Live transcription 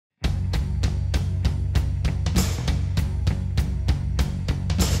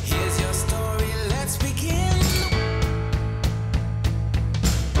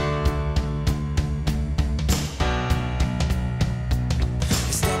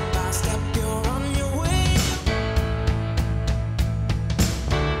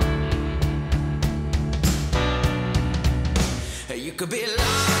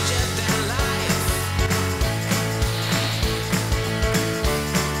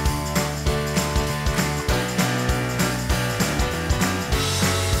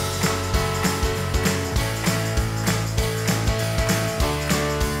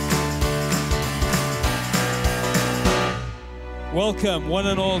welcome one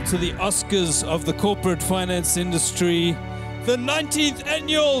and all to the Oscars of the corporate finance industry, the 19th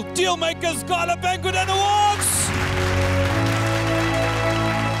annual DealMakers Gala Banquet and Awards.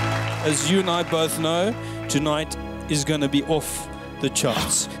 As you and I both know, tonight is going to be off the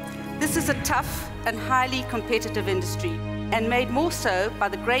charts. This is a tough and highly competitive industry, and made more so by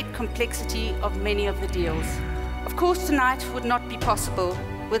the great complexity of many of the deals. Of course, tonight would not be possible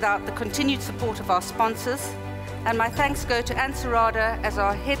without the continued support of our sponsors, and my thanks go to Ansarada as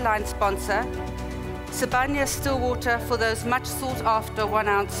our headline sponsor, Sibanye Stillwater for those much sought-after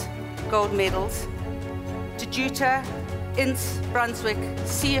 1-ounce gold medals, to Juta, Ince, Brunswick,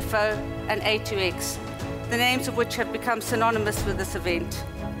 CFO, and A2X, the names of which have become synonymous with this event.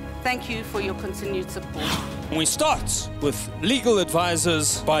 Thank you for your continued support. We start with Legal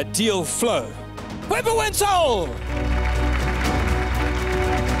Advisors by Deal Flow. Weber Wenzel!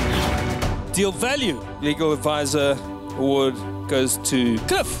 Deal Value Legal Advisor Award goes to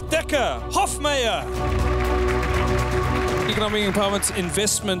Cliffe Dekker Hofmeyr. Economic Empowerment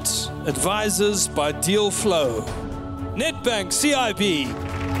Investment Advisors by Deal Flow. Nedbank CIB.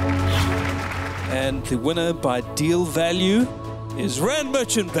 And the winner by Deal Value is Rand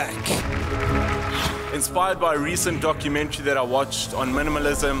Merchant Bank. Inspired by a recent documentary that I watched on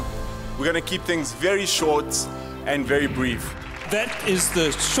minimalism, we're going to keep things very short and very brief. That is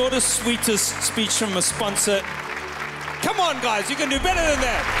the shortest, sweetest speech from a sponsor. Come on, guys, you can do better than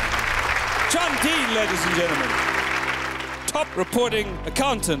that. John Dean, ladies and gentlemen. Top Reporting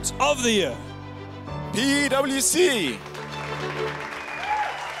Accountant of the Year. PwC.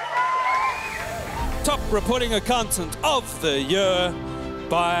 Top Reporting Accountant of the Year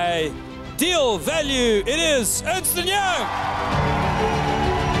by Deal Value. It is Ernst & Young.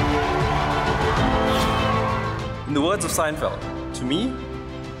 In the words of Seinfeld, to me,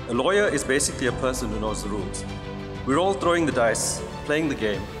 a lawyer is basically a person who knows the rules. We're all throwing the dice, playing the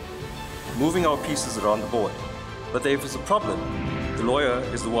game, moving our pieces around the board. But if there's a problem, the lawyer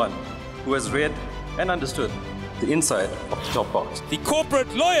is the one who has read and understood the inside of the top box. The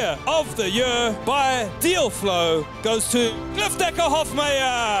Corporate Lawyer of the Year by Deal Flow goes to Cliffe Dekker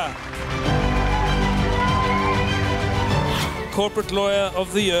Hofmeyr. Corporate Lawyer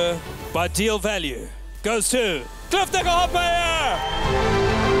of the Year by Deal Value goes to Cliffe Dekker Hofmeyr.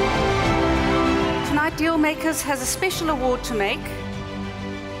 Tonight, DealMakers has a special award to make.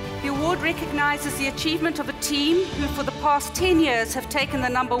 The award recognizes the achievement of a team who for the past 10 years have taken the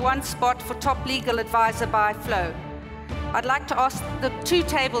 #1 spot for top legal advisor by Flow. I'd like to ask the two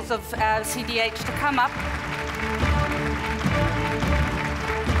tables of CDH to come up.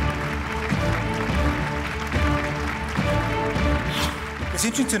 It's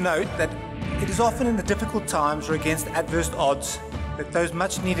interesting to note that it is often in the difficult times or against adverse odds that those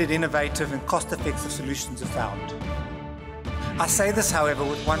much-needed innovative and cost-effective solutions are found. I say this, however,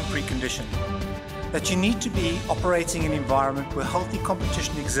 with one precondition, that you need to be operating in an environment where healthy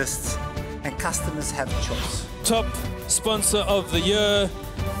competition exists and customers have choice. Top Sponsor of the Year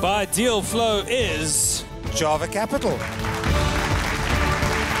by Deal Flow is Java Capital.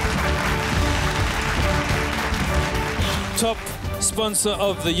 Top Sponsor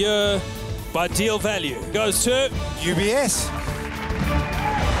of the Year by Deal Value goes to UBS.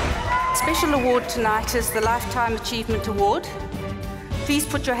 Special award tonight is the Lifetime Achievement Award. Please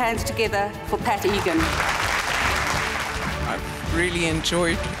put your hands together for Pat Egan. I've really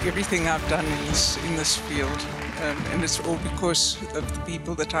enjoyed everything I've done in this field, and it's all because of the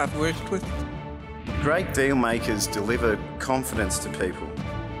people that I've worked with. Great deal makers deliver confidence to people.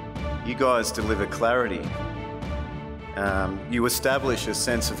 You guys deliver clarity. You establish a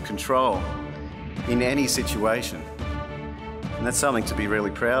sense of control in any situation, and that's something to be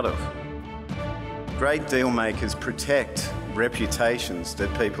really proud of. Great deal makers protect reputations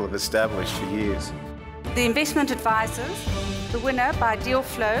that people have established for years. The Investment Advisors, the winner by Deal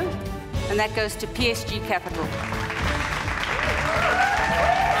Flow, and that goes to PSG Capital.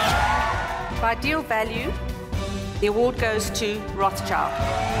 By Deal Value, the award goes to Rothschild.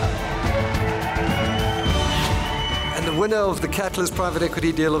 And the winner of the Catalyst Private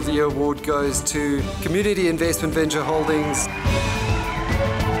Equity Deal of the Year award goes to Community Investment Venture Holdings.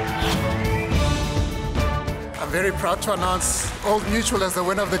 I'm very proud to announce Old Mutual as the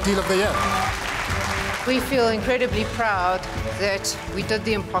winner of the Deal of the Year. We feel incredibly proud that we did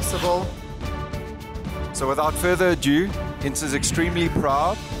the impossible. So without further ado, Ince is extremely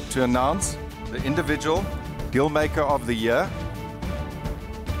proud to announce the individual DealMaker of the Year.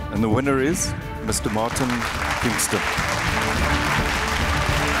 And the winner is Mr. Martin Kingston.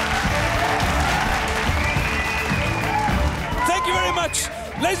 Thank you very much,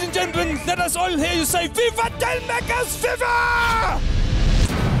 Ladies and gentlemen, let us all hear you say, Viva DealMakers, Viva!